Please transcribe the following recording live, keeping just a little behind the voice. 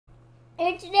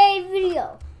In today's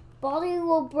video, Baldi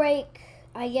will break,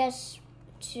 I guess,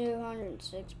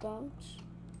 206 bones.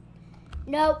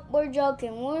 Nope, we're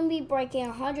joking. We're going to be breaking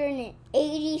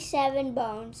 187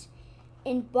 bones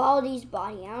in Baldi's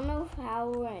body. I don't know how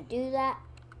we're going to do that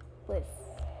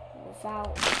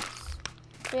without this.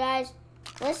 So guys,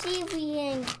 let's see if we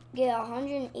can get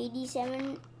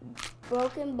 187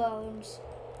 broken bones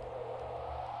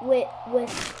with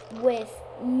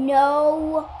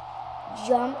no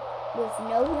jump, with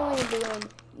no healing ability,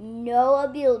 no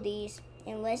abilities,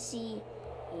 and let's see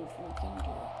if we can do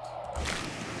it.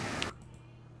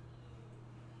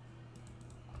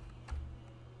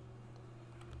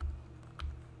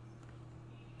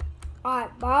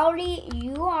 Alright, Baldi,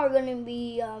 you are going to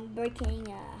be breaking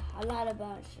a lot of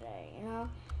bones today, you know?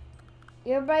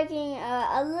 You're breaking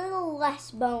a little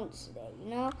less bones today, you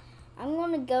know? I'm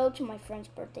going to go to my friend's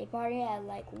birthday party at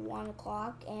like 1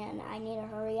 o'clock, and I need to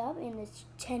hurry up, and it's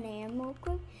 10 a.m. real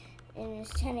quick, and it's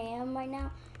 10 a.m. right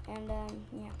now, and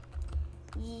yeah.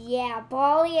 Yeah,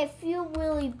 Baldi, I feel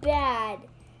really bad.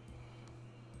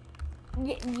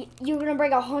 You're going to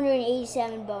break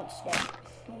 187 bones today.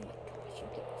 Oh my gosh,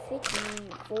 okay,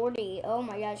 15, 40, oh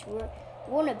my gosh, we're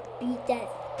going to beat that,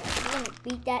 we're going to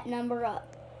beat that number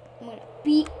up. I'm going to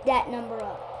beat that number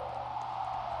up.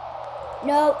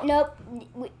 Nope.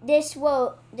 This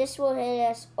will hit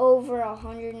us over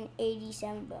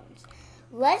 187 bones.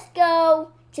 Let's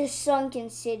go to Sunken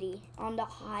City on the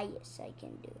highest I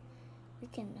can do. We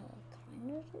can kind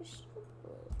of just,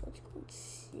 let's go on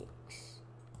 6.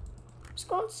 Let's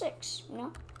go on 6.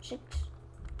 No, 6.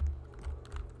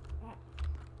 Alright.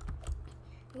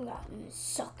 We're on the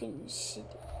Sunken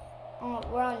City. Oh,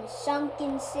 we're on the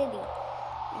Sunken City.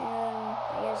 I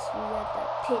guess we got that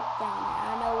pit down there.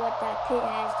 I know what that pit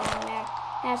has down there. It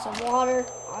has some water.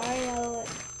 I know it.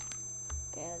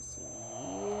 Okay, let's see.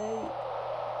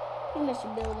 Hey, Mr.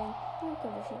 Building. I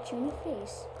could have hit you in the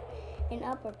face and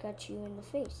uppercut you in the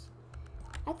face.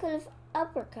 I could have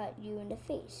uppercut you in the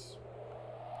face.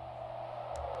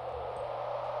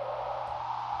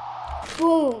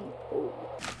 Boom.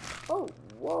 Oh,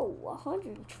 whoa,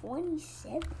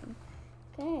 127.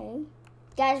 Okay.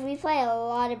 Guys, we play a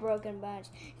lot of broken bones.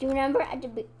 Do you remember at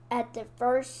the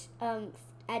first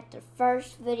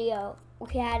video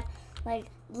we had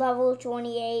like level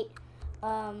 28,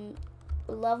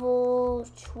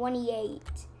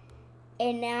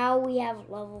 and now we have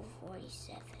level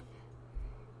 47.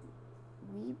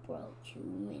 We broke too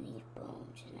many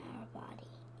bones in our body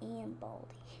and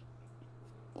Baldi.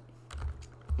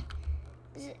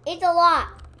 It's a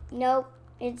lot. Nope,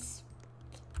 it's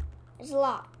a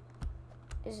lot.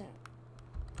 Isn't it?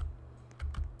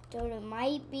 So it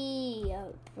might be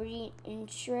pretty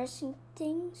interesting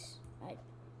things. I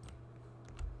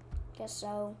guess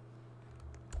so.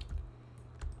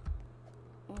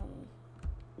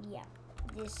 Yeah,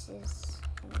 this is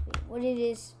gonna be what it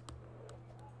is.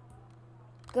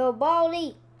 Go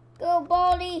Baldi! Go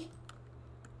Baldi!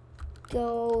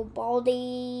 Go Baldi!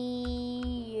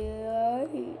 Yeah.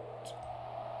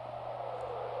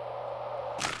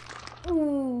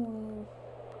 Ooh.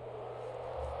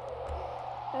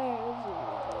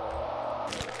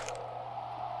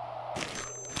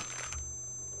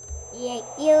 Yeah,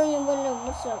 alien balloon,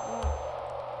 what's up, man?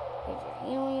 Here's your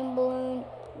alien balloon.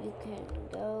 You can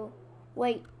go.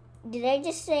 Wait, did I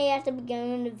just say at the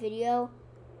beginning of the video?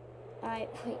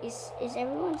 Is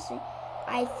everyone saying?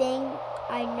 I think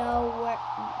I know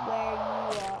where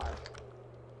you are.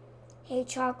 Hey,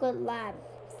 Chocolate Lab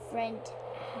friend,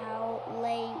 how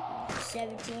late?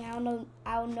 17.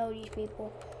 I don't know these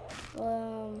people.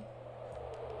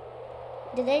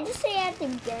 Did I just say at the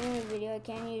beginning of the video I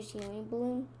can't use healing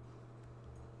balloon?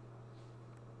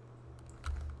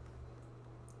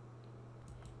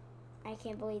 I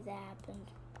can't believe that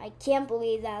happened. I can't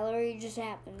believe that literally just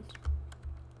happened.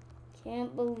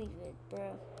 Can't believe it,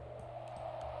 bro.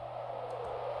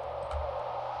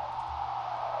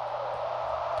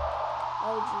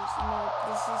 Oh jeez, no,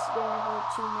 this is gonna hurt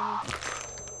too many.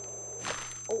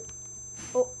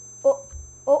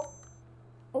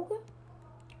 Okay.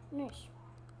 Nice.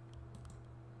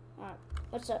 Alright,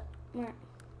 what's up?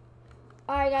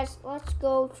 Alright guys, let's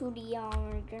go to the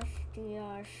Sunken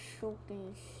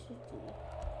City.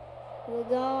 We'll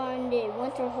go on the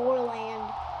Winter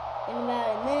Horrorland in about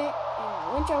a minute,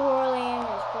 and Winter Horrorland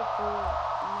is pretty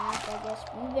nice, I guess.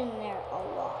 We've been there a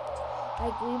lot.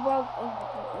 Like we broke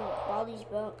Baldi's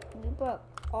bones. We broke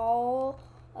all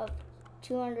of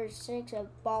 206 of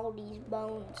Baldi's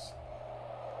bones.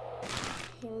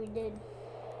 And we did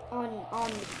on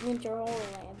the Winter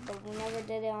Horrorland, but we never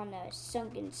did it on the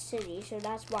Sunken City, so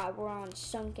that's why we're on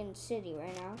Sunken City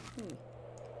right now.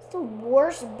 The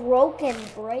worst broken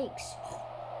brakes.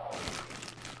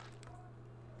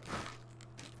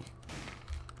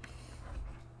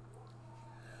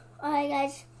 Alright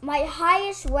guys, my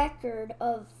highest record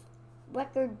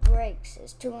breaks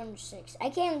is 206. I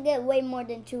can't get way more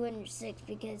than 206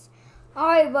 because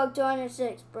I already broke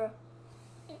 206, bro.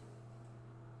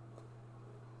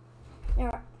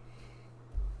 Alright.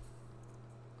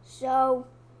 So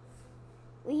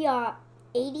we are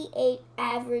 88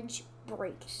 average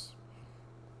breaks.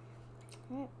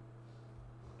 Alright.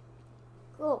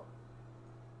 Cool.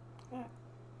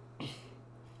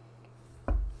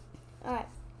 Alright.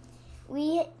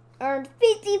 We earned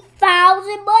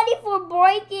 50,000 money for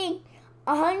breaking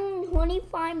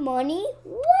 125 money.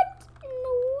 What in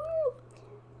the world?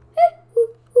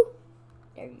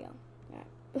 There you go. Right.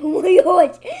 Oh my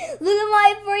gosh. Look at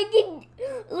my freaking,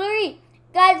 Larry.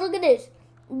 Guys, look at this.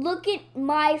 Look at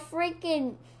my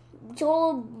freaking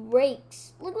total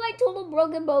brakes. Look at my total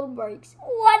broken bone brakes.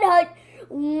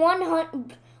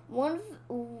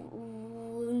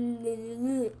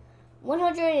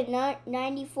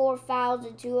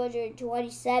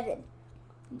 194,227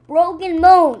 broken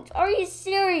bones. Are you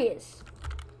serious?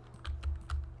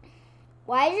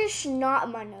 Why is there snot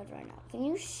in my nose right now? Can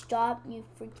you stop, you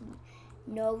freaking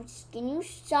nose? Can you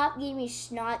stop giving me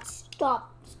snot?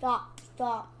 Stop.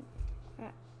 Right.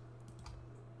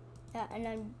 Yeah,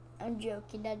 and I'm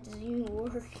joking. That doesn't even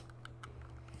work.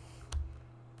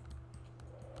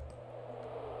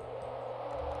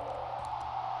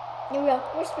 Here we go.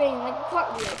 We're spinning like a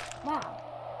cartwheel. Wow.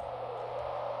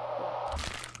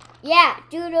 Yeah,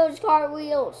 do those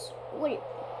cartwheels. What are you?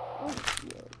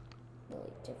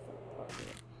 Really different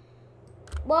cartwheels.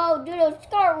 Whoa, do those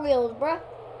cartwheels, bruh.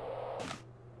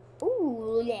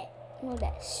 Ooh, look at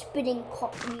that spinning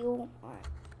cartwheel. Alright.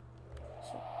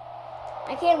 So,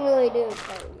 I can't really do a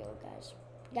cartwheel, guys.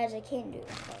 Guys, I can't do a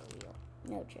cartwheel.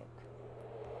 No joke.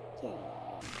 Can't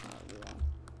even do a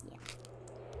cartwheel.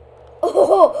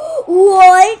 Oh,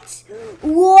 what?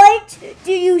 What?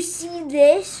 Do you see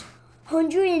this?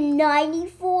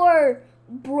 194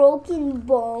 broken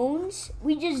bones.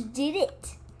 We just did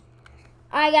it.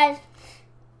 Alright, guys.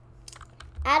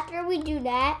 After we do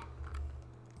that,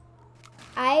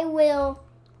 I will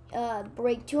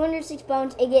break 206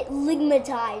 bones and get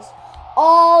ligmatized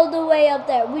all the way up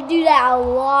there. We do that a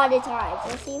lot of times.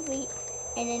 Let's see if we,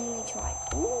 and then we try.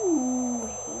 Ooh,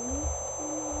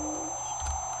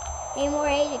 any more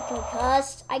hated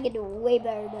concussed? I can do way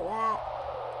better than that.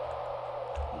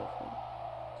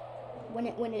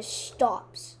 When it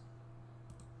stops.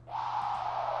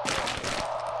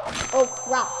 Oh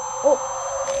crap!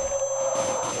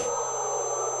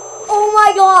 Oh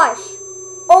my gosh!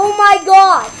 Oh my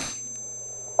gosh!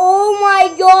 Oh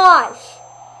my gosh!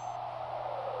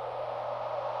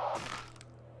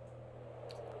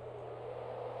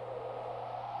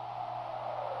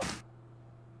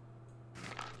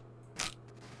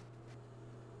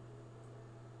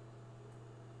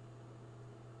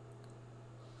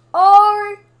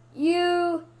 Are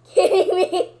you kidding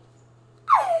me?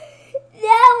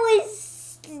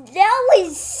 That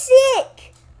was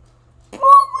sick. Bro,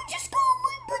 we just got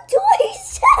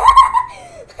ligmatized.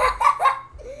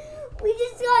 We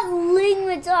just got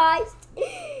ligmatized.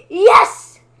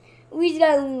 Yes! We just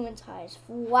got ligmatized.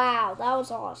 Wow, that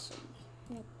was awesome.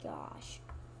 Oh my gosh.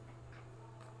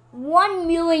 1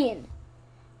 million.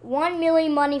 1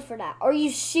 million money for that. Are you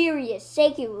serious?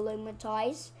 Thank you,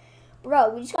 ligmatized. Bro,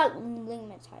 we just got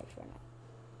ligmatized right now.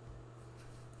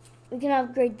 We can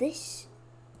upgrade this.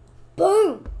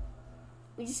 Boom!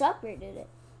 We just upgraded it.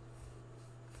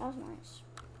 That was nice.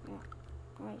 Yeah,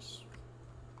 nice.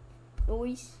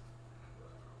 Nice.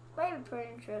 Might be pretty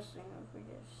interesting if we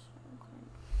just.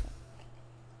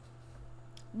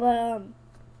 But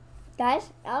guys,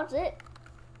 that was it.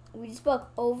 We just broke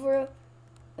over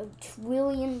 1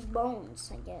 trillion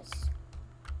bones, I guess.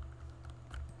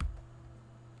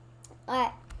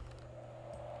 Alright.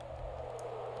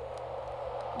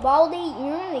 Baldi,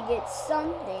 you're gonna get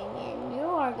something and you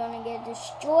are gonna get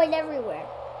destroyed everywhere.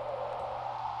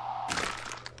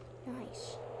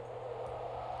 Nice.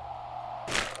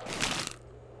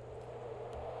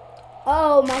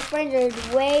 Oh, my friends are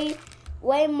way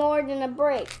more than the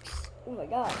brakes. Oh my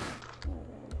god.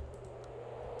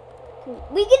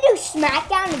 We can do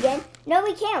SmackDown again. No,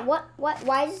 we can't. What?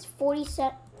 Why is this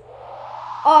 47?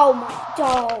 Oh my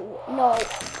god, no.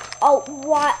 Oh,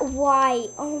 why?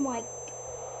 Oh my.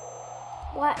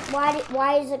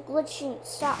 Why is it glitching?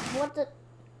 Stop. What the?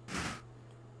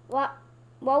 What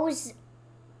was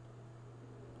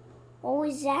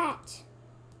that?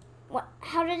 What?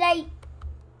 How did I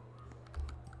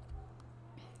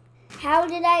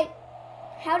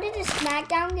how did the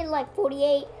SmackDown get like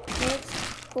 48 minutes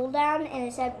cooldown and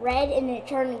it said red and it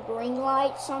turned green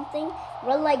light something?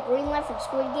 Red light, green light from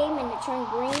Squid Game and it turned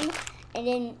green and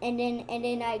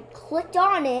then I clicked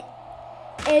on it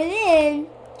and then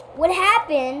what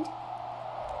happened?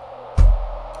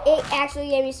 It actually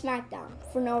gave me SmackDown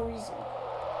for no reason.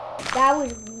 That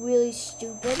was really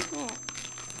stupid. Yeah.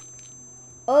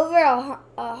 Over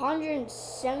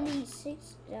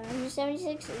 176.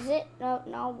 176? Is it?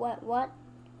 No. What? What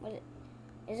is it?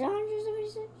 Is it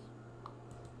 176?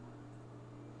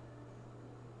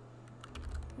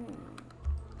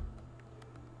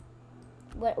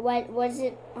 What is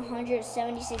it?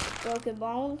 176 broken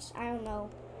bones? I don't know.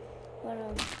 But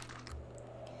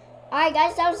alright,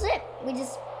 guys, that was it.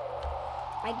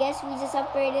 I guess we just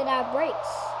upgraded our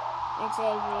brakes. It's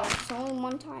only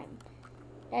one time.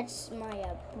 That's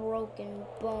my broken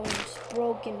bones.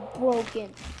 Broken. Boom!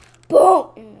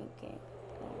 Okay.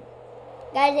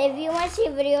 Guys, if you want to see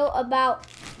a video about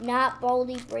not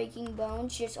Baldi breaking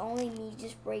bones, just only me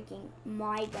just breaking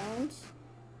my bones,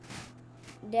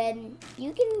 then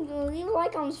you can leave a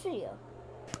like on this video.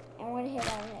 And we're going to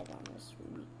hit our head on this.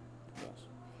 Yes.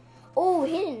 Oh,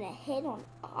 hitting the head on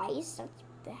ice? That's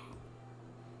bad.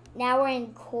 Now we're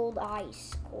in cold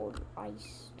ice. Cold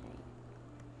ice thing.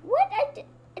 What?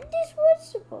 This was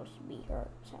supposed to be hurt.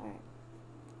 Sorry.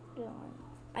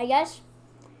 I guess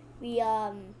we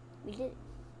did it.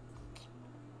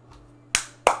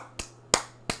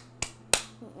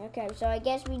 Okay, so I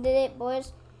guess we did it,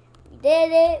 boys. We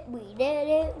did it.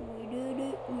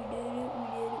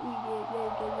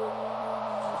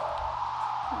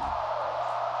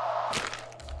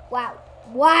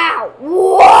 Wow.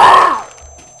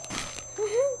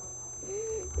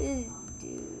 This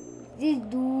dude.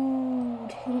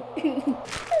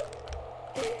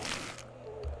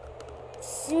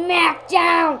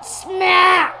 Smackdown!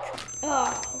 Smack!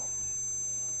 Oh.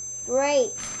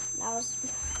 Great. That was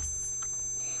nice.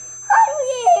 How do we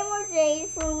get hit more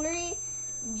days for literally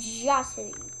just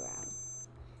hitting the ground?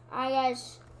 Alright,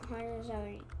 guys.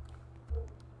 178.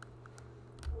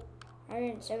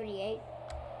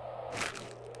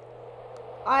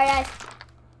 Alright, guys.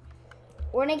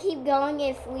 We're gonna keep going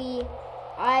if we...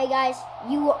 Alright, guys.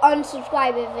 You will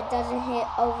unsubscribe if it doesn't hit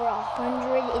over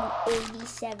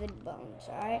 187 bones,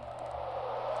 alright?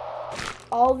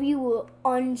 All of you will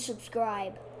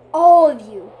unsubscribe. All of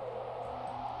you.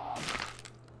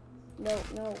 No. I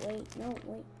don't want you to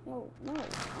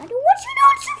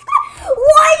unsubscribe.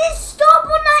 Why did it stop on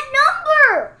that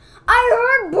number? I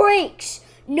heard brakes.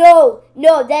 No,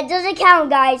 that doesn't count,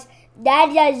 guys.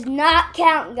 That does not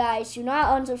count, guys. Do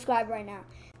not unsubscribe right now.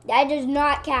 That does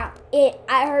not count.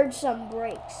 I heard some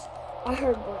brakes. I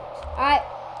heard brakes. Alright.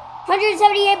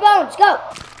 178 bones. Go.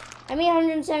 I mean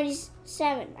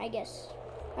 177, I guess.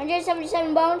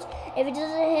 177 bones. If it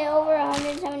doesn't hit over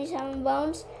 177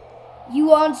 bones, you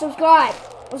unsubscribe.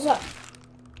 What's up?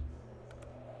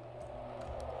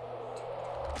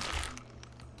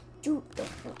 Dude, no,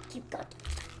 keep going.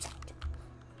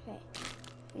 Okay.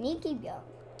 We need to keep going.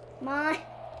 Come on.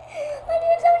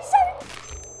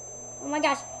 177. Oh my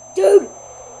gosh. Dude.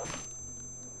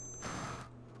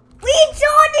 It's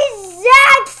on the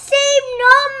exact same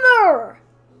number.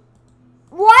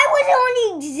 Why was it on the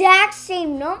exact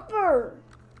same number?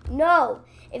 No.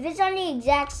 If it's on the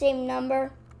exact same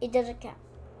number, it doesn't count.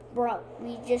 Bro,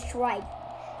 we just tried.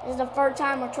 This is the first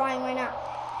time we're trying right now.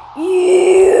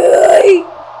 Yay!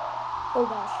 Oh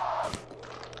gosh.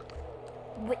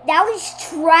 But that was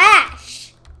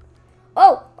trash.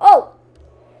 Oh.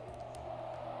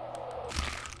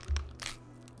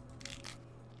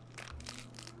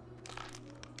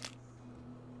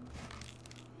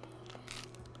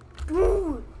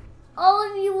 Dude, all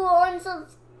of you will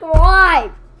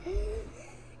unsubscribe.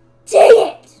 Dang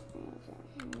it.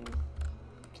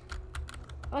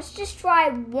 Let's just try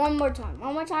one more time.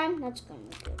 One more time? That's gonna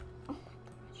be good.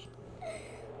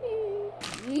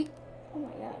 Oh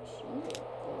my gosh.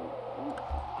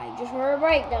 I just heard a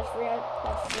break. That's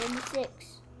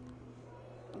 46.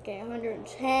 Okay,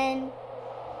 110.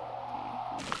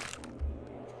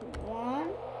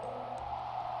 1.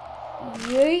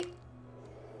 Yeet.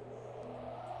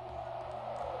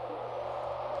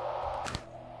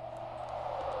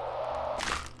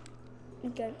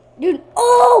 Okay. Dude.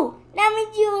 Oh! That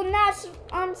means you will not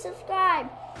unsubscribe.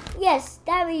 Yes,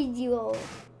 that means you will.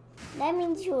 That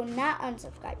means you will not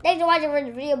unsubscribe. Thanks for watching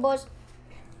this video, boys.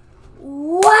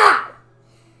 Wow!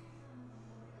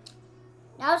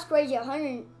 That was crazy.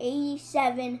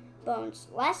 187 bones.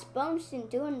 Less bones than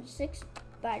 206,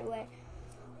 by the way.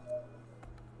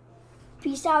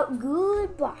 Peace out.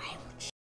 Goodbye.